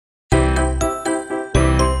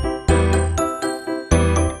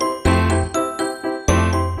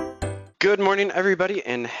Good morning, everybody,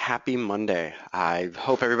 and happy Monday. I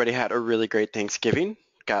hope everybody had a really great Thanksgiving,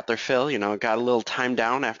 got their fill, got a little time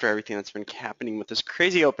down after everything that's been happening with this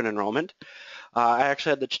crazy open enrollment. I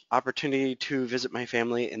actually had the opportunity to visit my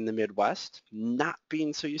family in the Midwest. Not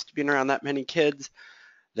being so used to being around that many kids,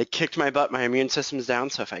 they kicked my butt. My immune system's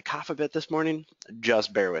down, so if I cough a bit this morning,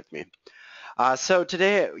 just bear with me. So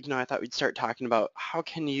today, I thought we'd start talking about how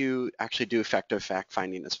can you actually do effective fact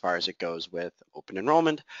finding as far as it goes with open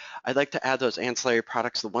enrollment. I'd like to add those ancillary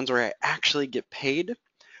products, the ones where I actually get paid.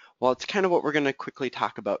 Well, it's kind of what we're going to quickly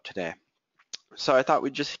talk about today. So I thought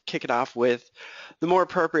we'd just kick it off with the more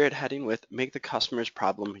appropriate heading with make the customer's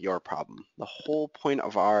problem your problem. The whole point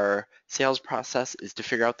of our sales process is to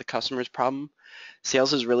figure out the customer's problem.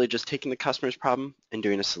 Sales is really just taking the customer's problem and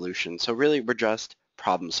doing a solution. So really, we're just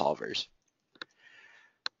problem solvers.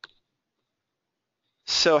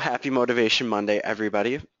 So happy Motivation Monday,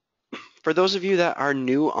 everybody. For those of you that are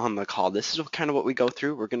new on the call, this is kind of what we go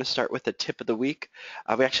through. We're going to start with the tip of the week.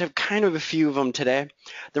 We actually have kind of a few of them today.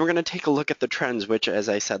 Then we're going to take a look at the trends, which, as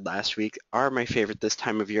I said last week, are my favorite this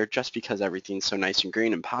time of year just because everything's so nice and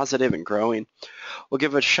green and positive and growing. We'll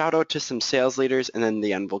give a shout out to some sales leaders, and then in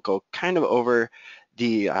the end, we'll go kind of over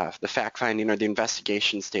the fact-finding or the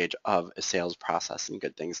investigation stage of a sales process and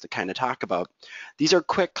good things to kind of talk about. These are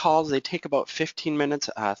quick calls. They take about 15 minutes,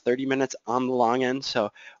 30 minutes on the long end,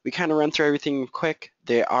 so we kind of run through everything quick.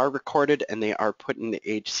 They are recorded and they are put in the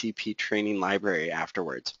AHCP training library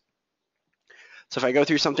afterwards. So if I go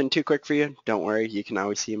through something too quick for you, don't worry, you can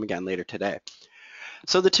always see them again later today.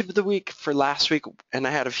 So the tip of the week for last week, and I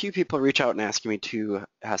had a few people reach out and ask me to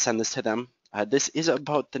send this to them. This is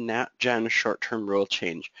about the NatGen short-term rule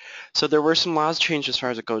change. So there were some laws changed as far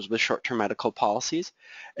as it goes with short-term medical policies.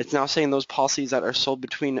 It's now saying those policies that are sold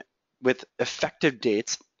with effective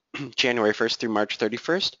dates January 1st through March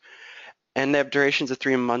 31st, and they have durations of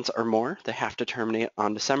 3 months or more, they have to terminate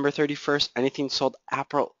on December 31st. Anything sold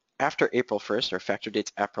after April 1st, or effective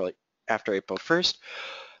dates after April 1st,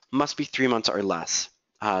 must be 3 months or less.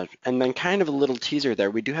 And then kind of a little teaser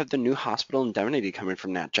there, we do have the new hospital indemnity coming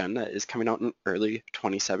from NatGen that is coming out in early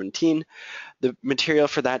 2017. The material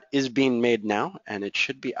for that is being made now, and it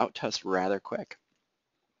should be out to us rather quick.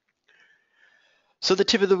 So the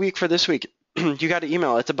tip of the week for this week, you got an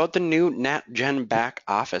email. It's about the new NatGen back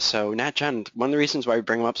office. So NatGen, one of the reasons why we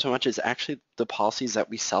bring them up so much is actually the policies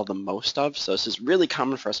that we sell the most of. So this is really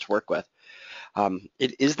common for us to work with.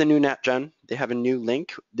 It is the new NatGen. They have a new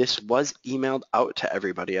link. This was emailed out to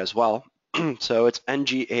everybody as well. So it's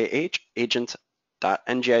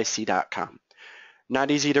ngahagents.ngic.com.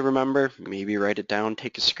 Not easy to remember. Maybe write it down,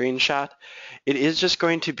 take a screenshot. It is just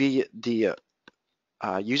going to be the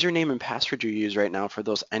username and password you use right now for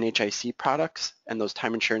those NHIC products and those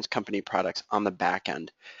time insurance company products on the back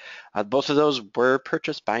end. Both of those were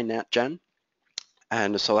purchased by NatGen.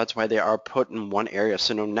 And so that's why they are put in one area.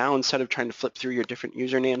 So now instead of trying to flip through your different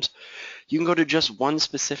usernames, you can go to just one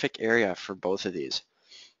specific area for both of these.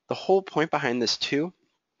 The whole point behind this too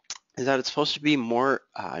is that it's supposed to be more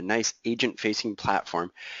nice agent-facing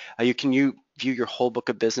platform. You can view your whole book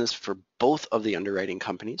of business for both of the underwriting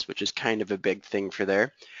companies, which is kind of a big thing for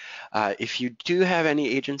there. If you do have any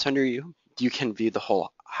agents under you, you can view the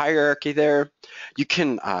whole hierarchy there. You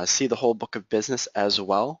can see the whole book of business as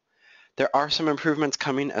well. There are some improvements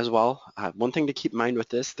coming as well. One thing to keep in mind with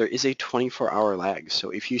this, there is a 24-hour lag. So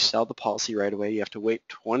if you sell the policy right away, you have to wait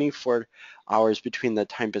 24 hours between the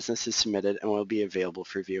time business is submitted and will be available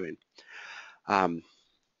for viewing.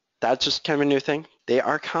 That's just kind of a new thing. They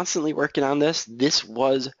are constantly working on this. This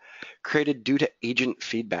was created due to agent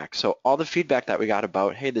feedback. So all the feedback that we got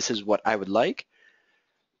about, hey, this is what I would like,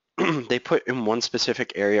 they put in one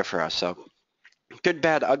specific area for us. So good,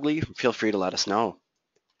 bad, ugly, feel free to let us know.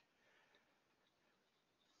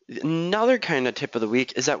 Another kind of tip of the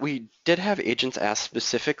week is that we did have agents ask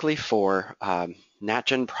specifically for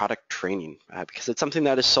NatGen product training because it's something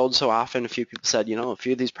that is sold so often. A few people said, a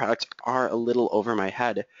few of these products are a little over my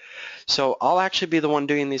head. So I'll actually be the one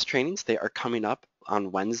doing these trainings. They are coming up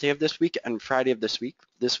on Wednesday of this week and Friday of this week.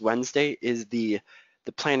 This Wednesday is the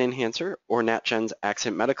Plan Enhancer or NatGen's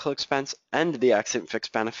accident medical expense and the accident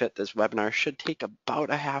fixed benefit. This webinar should take about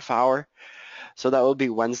a half hour. So that will be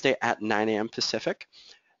Wednesday at 9 a.m. Pacific.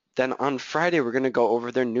 Then on Friday, we're going to go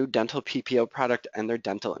over their new dental PPO product and their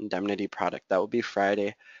dental indemnity product. That will be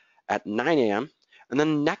Friday at 9 a.m. And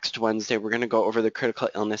then next Wednesday, we're going to go over the critical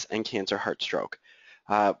illness and cancer heart stroke.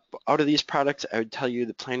 Out of these products, I would tell you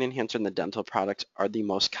the Plan Enhancer and the dental products are the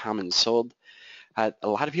most common sold. A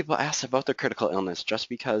lot of people ask about the critical illness just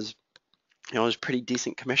because there's pretty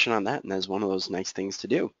decent commission on that, and that's one of those nice things to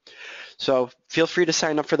do. So feel free to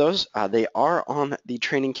sign up for those. They are on the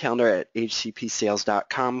training calendar at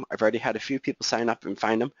hcpsales.com. I've already had a few people sign up and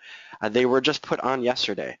find them. They were just put on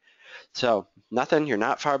yesterday. So nothing, you're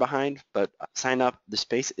not far behind, but sign up. The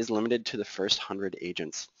space is limited to the first 100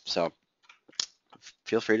 agents. So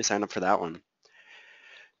feel free to sign up for that one.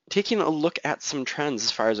 Taking a look at some trends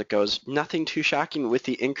as far as it goes, nothing too shocking with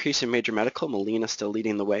the increase in major medical, Molina still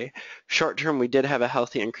leading the way. Short term, we did have a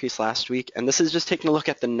healthy increase last week, and this is just taking a look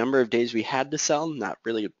at the number of days we had to sell, not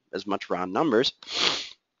really as much raw numbers.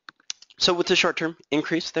 So with the short-term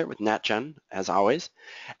increase there with NatGen, as always.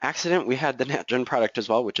 Accident, we had the NatGen product as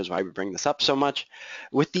well, which is why we bring this up so much.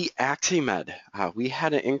 With the AHCP, we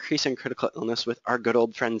had an increase in critical illness with our good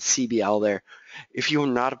old friend CBL there. If you're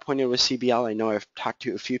not appointed with CBL, I know I've talked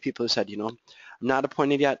to a few people who said, I'm not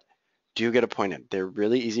appointed yet, do get appointed. They're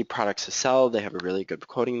really easy products to sell. They have a really good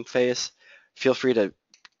quoting face. Feel free to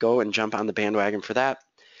go and jump on the bandwagon for that.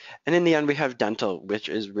 And in the end, we have dental, which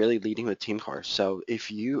is really leading with TeamCore. So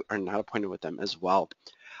if you are not appointed with them as well,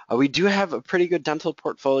 we do have a pretty good dental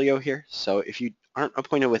portfolio here. So if you aren't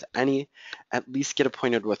appointed with any, at least get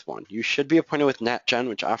appointed with one. You should be appointed with NatGen,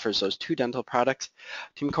 which offers those 2 dental products.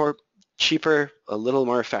 TeamCore, cheaper, a little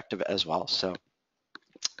more effective as well. So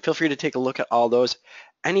feel free to take a look at all those.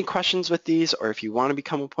 Any questions with these, or if you want to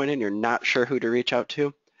become appointed and you're not sure who to reach out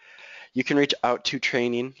to, you can reach out to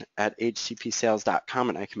training at ahcpsales.com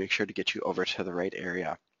and I can make sure to get you over to the right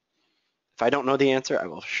area. If I don't know the answer, I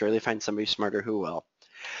will surely find somebody smarter who will.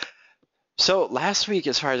 So last week,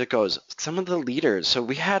 as far as it goes, some of the leaders, so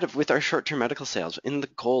we had with our short-term medical sales, in the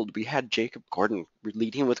gold, we had Jacob Gordon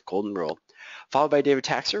leading with Golden Rule, followed by David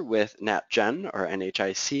Taxer with NatGen or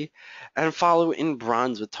NHIC, and follow in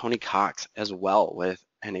bronze with Tony Cox as well with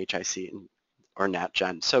NHIC or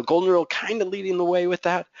NatGen. So Golden Rule kind of leading the way with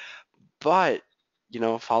that. But,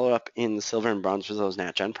 follow up in the silver and bronze for those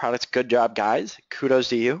NatGen products. Good job, guys. Kudos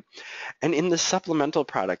to you. And in the supplemental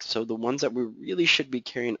products, so the ones that we really should be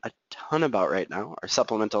caring a ton about right now, our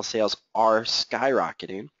supplemental sales are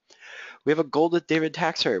skyrocketing. We have a gold with David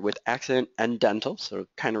Taxer with accident and dental, so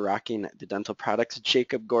kind of rocking the dental products.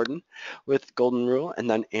 Jacob Gordon with Golden Rule, and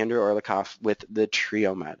then Andrew Orlikoff with the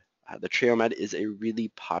TrioMed. The TrioMed is a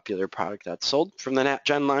really popular product that's sold from the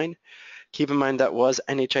NatGen line. Keep in mind that was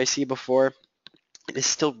NHIC before. It is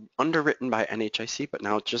still underwritten by NHIC, but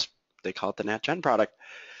now it's just, they call it the NatGen product.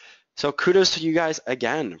 So kudos to you guys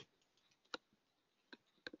again.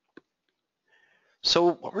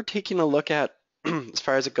 So what we're taking a look at as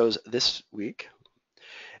far as it goes this week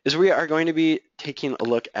is we are going to be taking a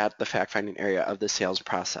look at the fact-finding area of the sales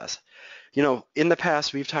process. In the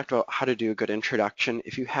past, we've talked about how to do a good introduction.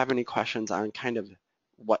 If you have any questions on kind of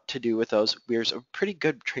what to do with those, there's a pretty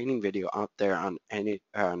good training video out there on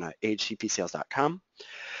ahcpsales.com.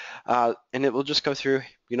 And it will just go through,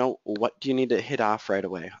 what do you need to hit off right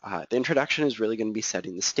away. The introduction is really going to be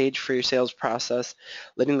setting the stage for your sales process,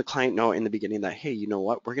 letting the client know in the beginning that, hey, you know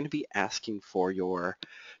what, we're going to be asking for your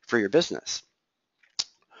business.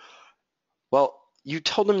 Well, you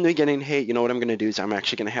told them in the beginning, hey, you know what I'm going to do is I'm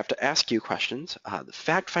actually going to have to ask you questions. The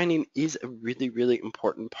fact-finding is a really, really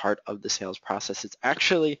important part of the sales process. It's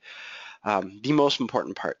actually the most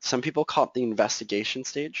important part. Some people call it the investigation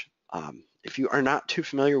stage. If you are not too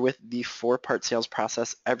familiar with the 4-part sales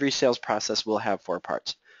process, every sales process will have 4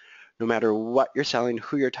 parts. No matter what you're selling,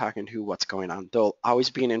 who you're talking to, what's going on. There'll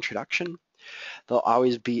always be an introduction. There'll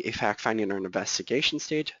always be a fact-finding or an investigation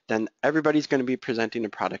stage. Then everybody's going to be presenting a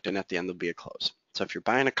product, and at the end there'll be a close. So if you're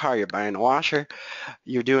buying a car, you're buying a washer,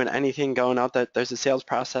 you're doing anything going out that there's a sales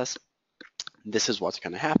process, this is what's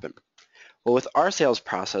going to happen. Well, with our sales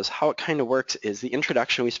process, how it kind of works is the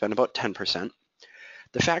introduction, we spend about 10%.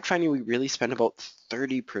 The fact-finding, we really spend about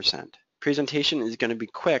 30%. Presentation is going to be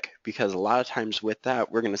quick because a lot of times with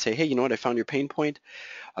that, we're going to say, hey, you know what, I found your pain point.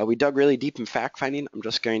 We dug really deep in fact-finding. I'm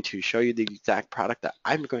just going to show you the exact product that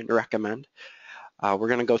I'm going to recommend. We're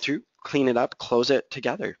going to go through, clean it up, close it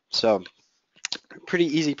together. So pretty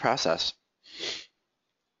easy process.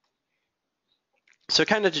 So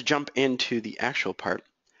kind of to jump into the actual part.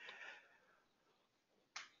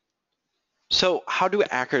 So how do we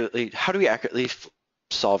accurately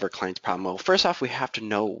solve our client's problem? Well, first off, we have to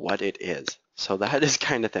know what it is. So that is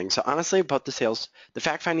kind of thing. So honestly, about the sales, the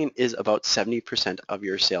fact finding is about 70% of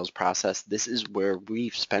your sales process. This is where we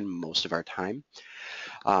spend most of our time.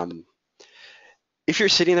 If you're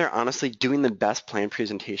sitting there honestly doing the best plan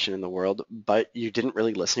presentation in the world, but you didn't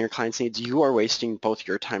really listen to your client's needs, you are wasting both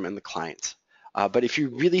your time and the client's. But if you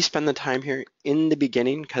really spend the time here in the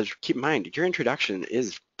beginning, because keep in mind, your introduction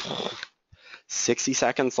is 60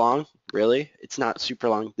 seconds long, really? It's not super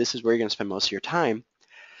long. This is where you're going to spend most of your time.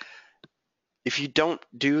 If you don't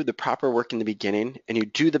do the proper work in the beginning and you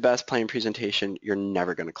do the best plan presentation, you're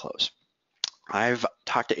never going to close. I've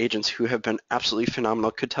talked to agents who have been absolutely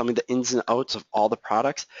phenomenal, could tell me the ins and outs of all the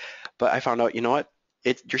products, but I found out, you know what?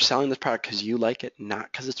 You're selling this product because you like it, not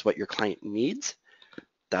because it's what your client needs.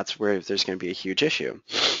 That's where there's going to be a huge issue.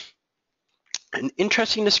 An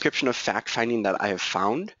interesting description of fact-finding that I have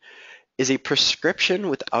found is a prescription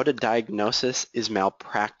without a diagnosis is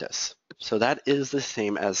malpractice. So that is the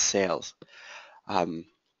same as sales. To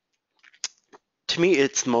me,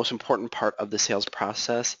 it's the most important part of the sales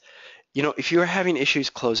process. You know, if you're having issues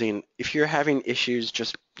closing, if you're having issues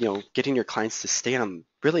just, getting your clients to stay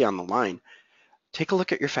really on the line, take a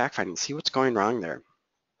look at your fact-finding, see what's going wrong there.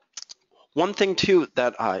 One thing too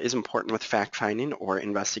that is important with fact-finding or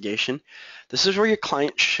investigation, this is where your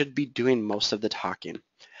client should be doing most of the talking.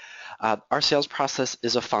 Our sales process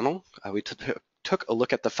is a funnel. We took a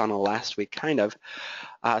look at the funnel last week, kind of.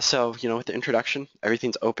 So, with the introduction,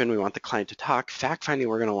 everything's open. We want the client to talk. Fact-finding,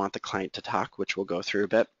 we're going to want the client to talk, which we'll go through a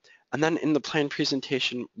bit. And then in the plan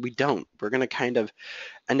presentation, we don't. We're going to kind of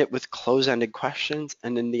end it with close-ended questions,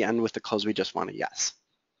 and in the end with the close, we just want a yes.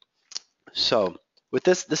 So with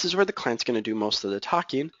this is where the client's going to do most of the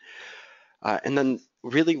talking. And then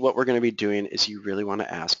really what we're going to be doing is you really want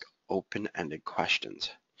to ask open-ended questions.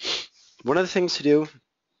 One of the things to do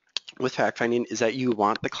with fact-finding is that you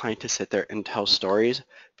want the client to sit there and tell stories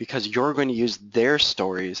because you're going to use their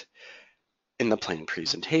stories in the plan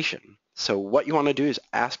presentation. So what you want to do is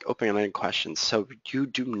ask open-ended questions. So you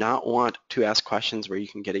do not want to ask questions where you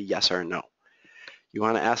can get a yes or a no. You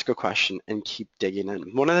want to ask a question and keep digging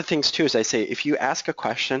in. One of the things too is I say if you ask a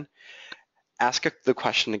question, ask the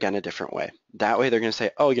question again a different way. That way they're going to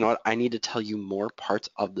say, oh, you know what, I need to tell you more parts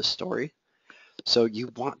of the story. So you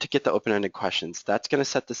want to get the open-ended questions. That's going to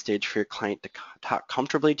set the stage for your client to talk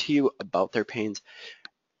comfortably to you about their pains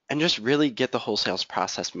and just really get the whole sales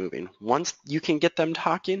process moving. Once you can get them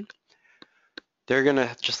talking, they're going to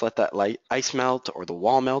just let that ice melt or the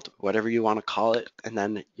wall melt, whatever you want to call it, and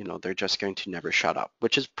then, they're just going to never shut up,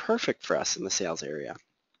 which is perfect for us in the sales area.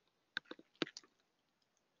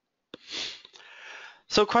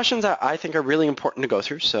 So questions that I think are really important to go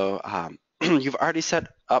through. So you've already set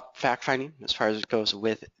up fact-finding as far as it goes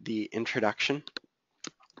with the introduction.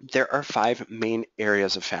 There are 5 main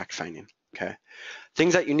areas of fact-finding, okay?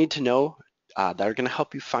 Things that you need to know that are going to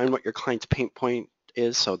help you find what your client's pain point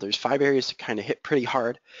is. So there's 5 areas to kind of hit pretty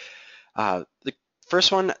hard. The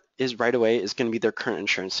first one is right away is going to be their current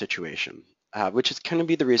insurance situation, which is going to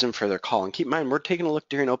be the reason for their call. And keep in mind, we're taking a look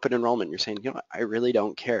during open enrollment. You're saying, I really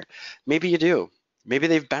don't care. Maybe you do. Maybe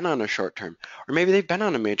they've been on a short term, or maybe they've been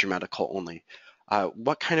on a major medical only.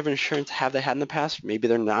 What kind of insurance have they had in the past? Maybe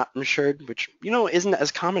they're not insured, which, isn't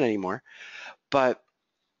as common anymore. But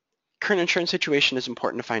current insurance situation is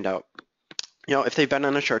important to find out. If they've been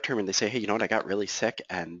on a short term and they say, hey, you know what, I got really sick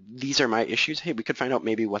and these are my issues, hey, we could find out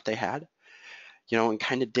maybe what they had, and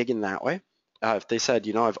kind of dig in that way. If they said,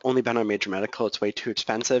 I've only been on major medical, it's way too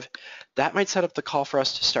expensive, that might set up the call for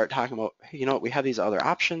us to start talking about, hey, we have these other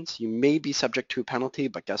options. You may be subject to a penalty,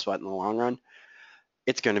 but guess what, in the long run,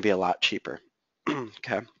 it's going to be a lot cheaper.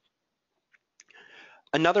 Okay.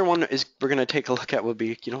 Another one is we're going to take a look at would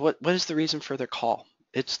be, what is the reason for their call?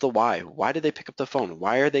 It's the why. Why did they pick up the phone?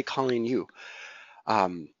 Why are they calling you?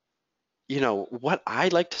 What I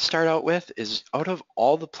like to start out with is out of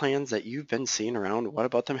all the plans that you've been seeing around, what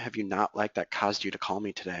about them have you not liked that caused you to call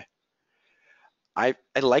me today? I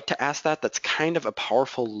like to ask that. That's kind of a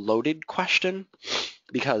powerful loaded question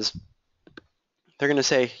because they're going to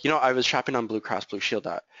say, I was shopping on Blue Cross Blue Shield.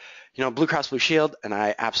 Blue Cross Blue Shield, and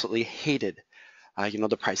I absolutely hated,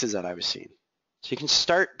 the prices that I was seeing. So you can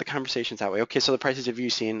start the conversations that way. Okay, so the prices have you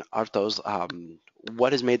seen of those?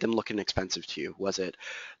 What has made them look inexpensive to you? Was it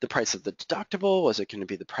the price of the deductible? Was it going to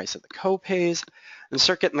be the price of the co-pays? And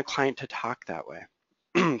start getting the client to talk that way.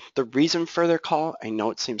 The reason for their call, I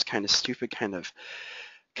know it seems kind of stupid, kind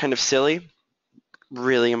of silly,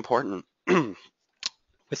 really important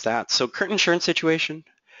with that. So current insurance situation,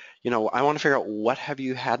 I want to figure out what have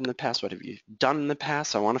you had in the past, what have you done in the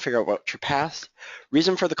past. I want to figure out what your past.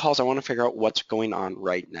 Reason for the calls, I want to figure out what's going on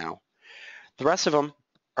right now. The rest of them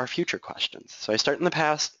are future questions. So I start in the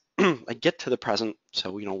past, I get to the present,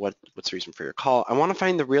 so what's the reason for your call. I want to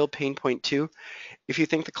find the real pain point too. If you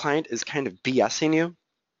think the client is kind of BSing you,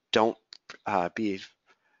 don't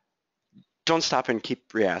don't stop and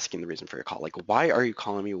keep re-asking the reason for your call. Like, why are you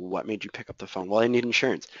calling me? What made you pick up the phone? Well, I need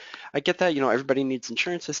insurance. I get that, everybody needs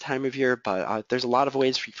insurance this time of year, but there's a lot of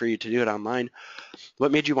ways for you to do it online.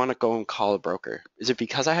 What made you want to go and call a broker? Is it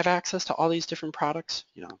because I have access to all these different products?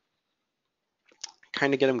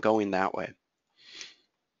 Kind of get them going that way.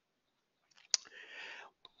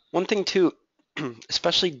 One thing too,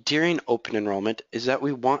 especially during open enrollment, is that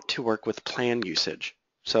we want to work with plan usage.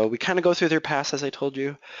 So we kind of go through their past, as I told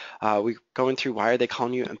you. We going through why are they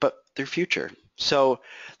calling you, but their future. So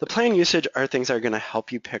the plan usage are things that are going to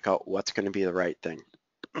help you pick out what's going to be the right thing.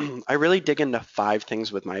 I really dig into 5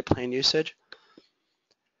 things with my plan usage.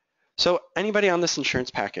 So anybody on this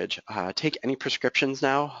insurance package, take any prescriptions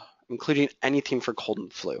now, including anything for cold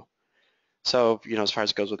and flu. So, as far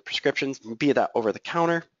as it goes with prescriptions, be that over the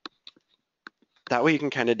counter. That way you can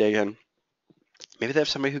kind of dig in. Maybe they have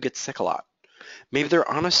somebody who gets sick a lot. Maybe they're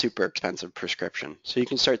on a super expensive prescription. So you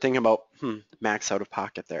can start thinking about, max out of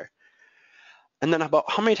pocket there. And then about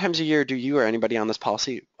how many times a year do you or anybody on this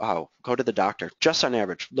policy go to the doctor, just on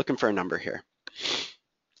average, looking for a number here.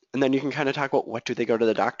 And then you can kind of talk about what do they go to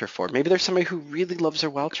the doctor for. Maybe there's somebody who really loves their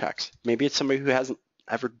well checks. Maybe it's somebody who hasn't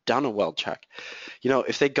ever done a well check.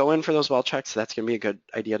 If they go in for those well checks, that's going to be a good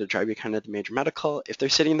idea to drive you kind of to major medical. If they're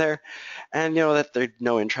sitting there and that they're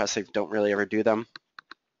no interest, they don't really ever do them,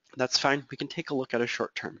 that's fine. We can take a look at a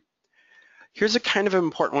short term. Here's a kind of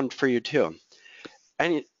important one for you too.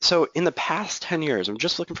 And so in the past 10 years, I'm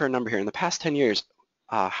just looking for a number here. In the past 10 years,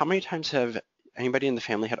 how many times have anybody in the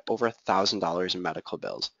family had over $1,000 in medical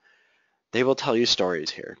bills? They will tell you stories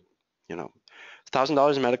here.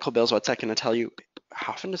 $1,000 in medical bills, what's that going to tell you?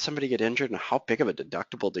 How often does somebody get injured and how big of a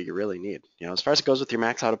deductible do you really need? As far as it goes with your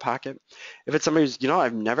max out of pocket, if it's somebody who's,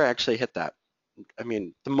 I've never actually hit that. I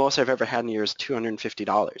mean, the most I've ever had in a year is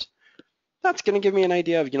 $250. That's going to give me an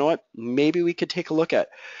idea of, what, maybe we could take a look at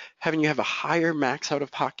having you have a higher max out of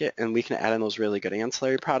pocket and we can add in those really good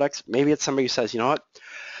ancillary products. Maybe it's somebody who says, what,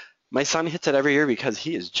 my son hits it every year because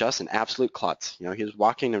he is just an absolute klutz. He was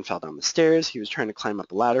walking and fell down the stairs. He was trying to climb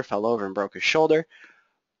up a ladder, fell over and broke his shoulder.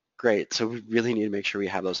 Great. So we really need to make sure we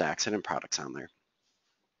have those accident products on there.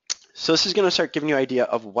 So this is going to start giving you an idea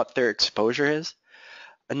of what their exposure is.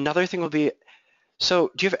 Another thing will be,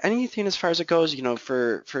 so do you have anything as far as it goes,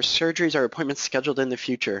 for surgeries or appointments scheduled in the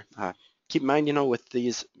future? Keep in mind, with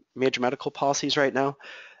these major medical policies right now,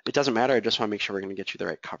 it doesn't matter. I just want to make sure we're going to get you the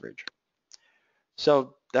right coverage.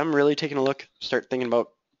 So them really taking a look, start thinking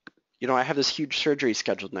about, I have this huge surgery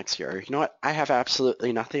scheduled next year. You know what? I have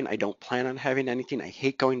absolutely nothing. I don't plan on having anything. I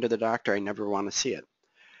hate going to the doctor. I never want to see it.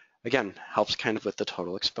 Again, helps kind of with the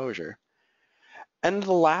total exposure. And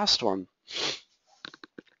the last one.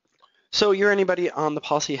 So you're anybody on the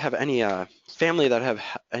policy have any family that have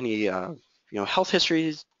any health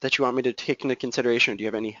histories that you want me to take into consideration? Or do you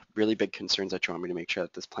have any really big concerns that you want me to make sure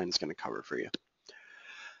that this plan is going to cover for you?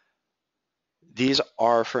 These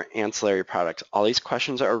are for ancillary products. All these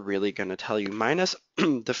questions are really going to tell you, minus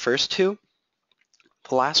the first 2,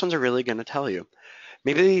 the last ones are really going to tell you.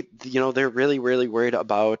 Maybe, they're really, really worried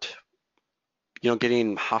about,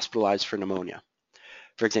 getting hospitalized for pneumonia,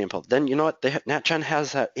 for example. Then, what, NatGen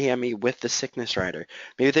has that AME with the sickness rider.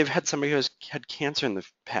 Maybe they've had somebody who has had cancer in the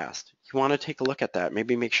past. You want to take a look at that.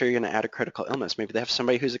 Maybe make sure you're going to add a critical illness. Maybe they have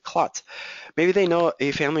somebody who's a klutz. Maybe they know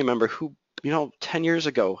a family member who 10 years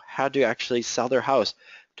ago had to actually sell their house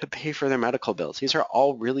to pay for their medical bills. These are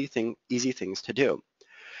all really easy things to do.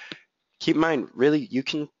 Keep in mind, really, you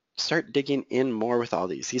can start digging in more with all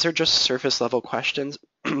these. These are just surface level questions.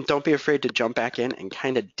 Don't be afraid to jump back in and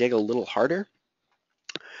kind of dig a little harder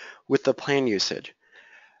with the plan usage.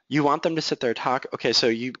 You want them to sit there and talk, okay, so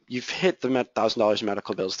you've hit the $1,000 in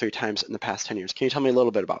medical bills 3 times in the past 10 years. Can you tell me a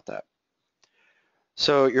little bit about that?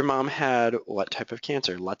 So your mom had what type of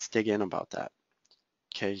cancer? Let's dig in about that.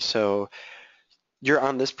 Okay, so you're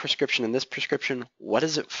on this prescription and this prescription, what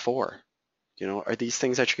is it for? Are these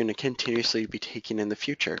things that you're going to continuously be taking in the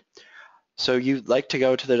future? So you like to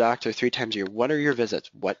go to the doctor 3 times a year. What are your visits?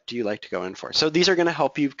 What do you like to go in for? So these are going to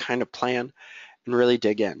help you kind of plan and really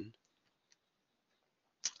dig in.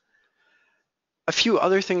 A few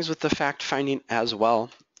other things with the fact finding as well.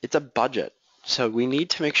 It's a budget. So we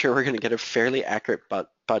need to make sure we're going to get a fairly accurate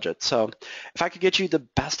budget. So if I could get you the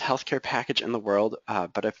best healthcare package in the world,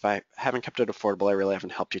 but if I haven't kept it affordable, I really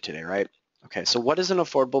haven't helped you today, right? Okay, so what is an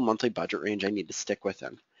affordable monthly budget range I need to stick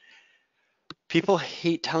within? People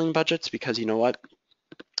hate telling budgets because you know what?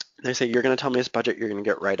 They say, you're going to tell me this budget, you're going to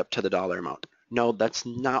get right up to the dollar amount. No, that's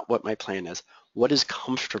not what my plan is. What is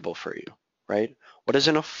comfortable for you, right? What is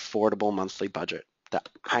an affordable monthly budget that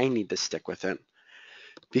I need to stick within?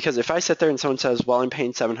 Because if I sit there and someone says, well, I'm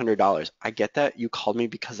paying $700, I get that. You called me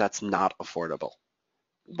because that's not affordable.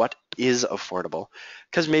 What is affordable?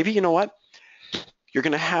 Because maybe, you know what? You're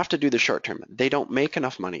going to have to do the short term. They don't make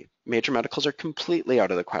enough money. Major medicals are completely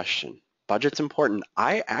out of the question. Budget's important.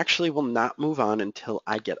 I actually will not move on until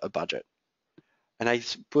I get a budget. And I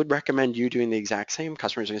would recommend you doing the exact same.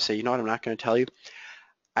 Customers are going to say, you know what, I'm not going to tell you.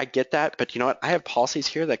 I get that, but you know what? I have policies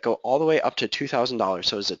here that go all the way up to $2,000.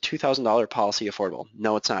 So is a $2,000 policy affordable?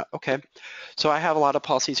 No, it's not. Okay. So I have a lot of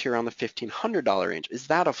policies here around the $1,500 range. Is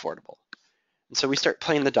that affordable? And so we start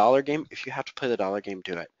playing the dollar game. If you have to play the dollar game,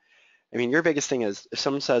 do it. I mean, your biggest thing is if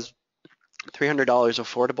someone says $300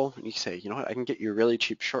 affordable, and you say, you know what, I can get you a really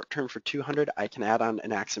cheap short term for $200. I can add on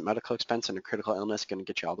an accident medical expense and a critical illness, going to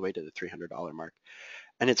get you all the way to the $300 mark.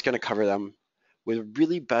 And it's going to cover them with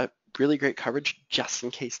really great coverage just in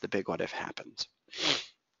case the big what if happens.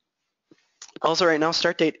 Also right now,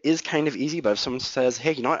 start date is kind of easy, but if someone says,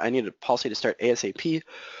 hey, you know what, I need a policy to start ASAP,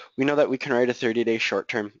 we know that we can write a 30-day short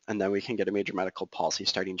term and then we can get a major medical policy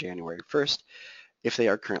starting January 1st if they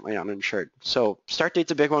are currently uninsured. So start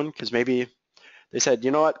date's a big one because maybe they said,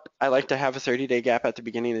 you know what, I like to have a 30-day gap at the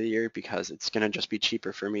beginning of the year because it's going to just be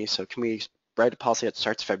cheaper for me. So can we write a policy that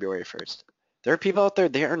starts February 1st? There are people out there,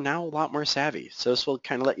 they are now a lot more savvy. So this will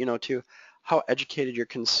kind of let you know too how educated your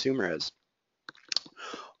consumer is.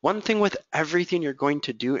 One thing with everything you're going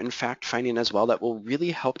to do in fact finding as well that will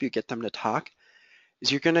really help you get them to talk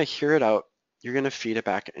is you're going to hear it out, you're going to feed it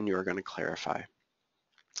back, and you're going to clarify.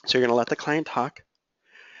 So you're going to let the client talk,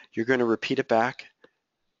 you're going to repeat it back,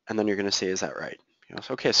 and then you're going to say, is that right? You know,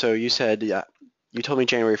 so, okay, so you said, yeah, you told me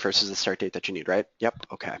January 1st is the start date that you need, right? Yep,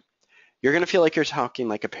 okay. You're going to feel like you're talking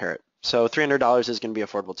like a parrot. So $300 is going to be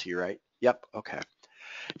affordable to you, right? Yep, okay.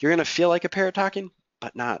 You're going to feel like a parrot talking,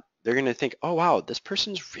 but not. They're going to think, oh, wow, this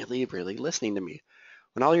person's really listening to me.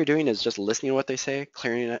 When all you're doing is just listening to what they say,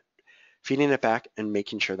 clearing it, feeding it back, and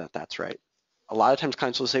making sure that that's right. A lot of times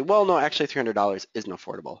clients will say, well, no, actually $300 isn't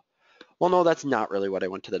affordable. Well, no, that's not really what I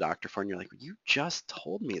went to the doctor for. And you're like, you just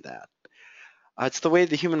told me that. It's the way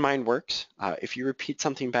the human mind works. If you repeat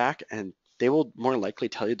something back, and they will more likely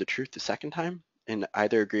tell you the truth the second time and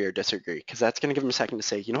either agree or disagree, because that's going to give them a second to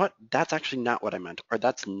say, you know what, that's actually not what I meant, or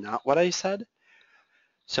that's not what I said.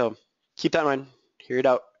 So keep that in mind, hear it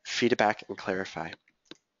out, feed it back, and clarify.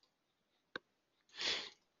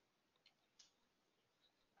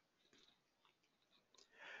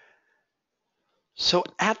 So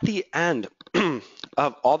at the end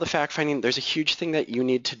of all the fact finding, there's a huge thing that you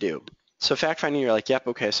need to do. So fact finding, you're like, yep,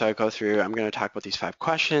 okay, so I go through, I'm going to talk about these 5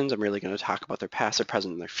 questions. I'm really going to talk about their past, their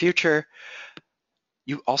present, and their future.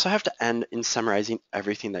 You also have to end in summarizing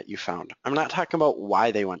everything that you found. I'm not talking about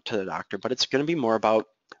why they went to the doctor, but it's going to be more about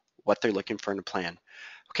what they're looking for in a plan.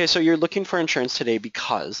 Okay, so you're looking for insurance today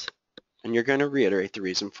because, and you're going to reiterate the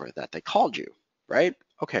reason for that they called you, right?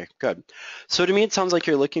 Okay, good. So to me, it sounds like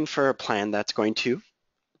you're looking for a plan that's going to,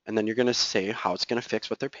 and then you're going to say how it's going to fix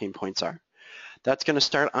what their pain points are. That's going to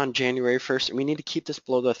start on January 1st, and we need to keep this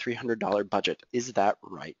below the $300 budget. Is that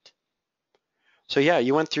right? So yeah,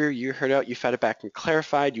 you went through, you heard out, you fed it back and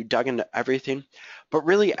clarified, you dug into everything, but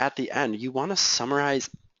really at the end, you want to summarize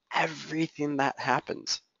everything that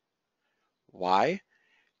happens. Why?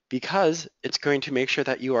 Because it's going to make sure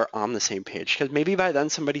that you are on the same page. Because maybe by then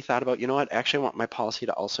somebody thought about, you know what, actually I want my policy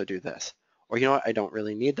to also do this. Or you know what, I don't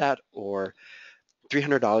really need that, or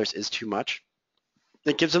 $300 is too much.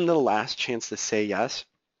 It gives them the last chance to say yes.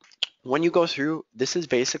 When you go through, this is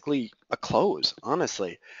basically a close,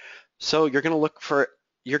 honestly. So you're going to look for,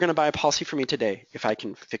 you're going to buy a policy for me today if I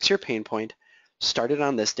can fix your pain point, start it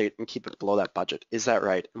on this date, and keep it below that budget. Is that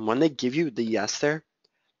right? And when they give you the yes there,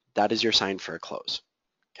 that is your sign for a close.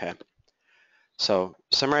 Okay. So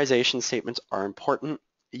summarization statements are important.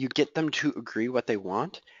 You get them to agree what they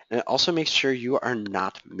want, and it also makes sure you are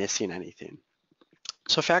not missing anything.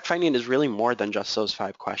 So fact finding is really more than just those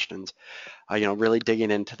 5 questions. Really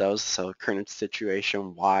digging into those. So current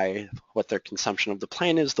situation, why, what their consumption of the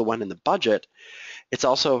plan is, the one in the budget. It's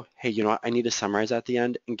also, hey, you know what, I need to summarize at the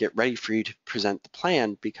end and get ready for you to present the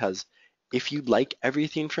plan, because if you like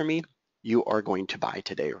everything from me, you are going to buy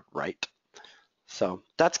today, right? So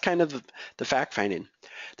that's kind of the fact finding.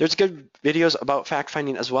 There's good videos about fact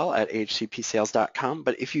finding as well at ahcpsales.com,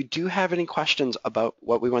 but if you do have any questions about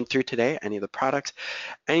what we went through today, any of the products,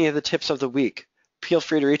 any of the tips of the week, feel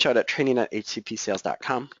free to reach out at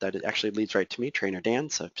training@ahcpsales.com. That actually leads right to me, Trainer Dan.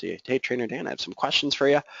 So if you say, hey, Trainer Dan, I have some questions for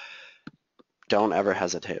you, don't ever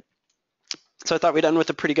hesitate. So I thought we'd end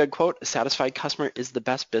with a pretty good quote. A satisfied customer is the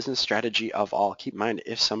best business strategy of all. Keep in mind,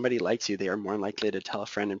 if somebody likes you, they are more likely to tell a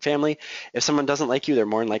friend and family. If someone doesn't like you, they're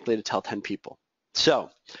more likely to tell 10 people.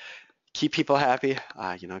 So keep people happy,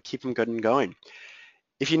 keep them good and going.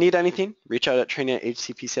 If you need anything, reach out at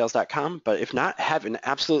training@hcpsales.com. But if not, have an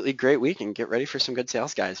absolutely great week and get ready for some good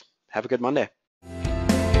sales, guys. Have a good Monday.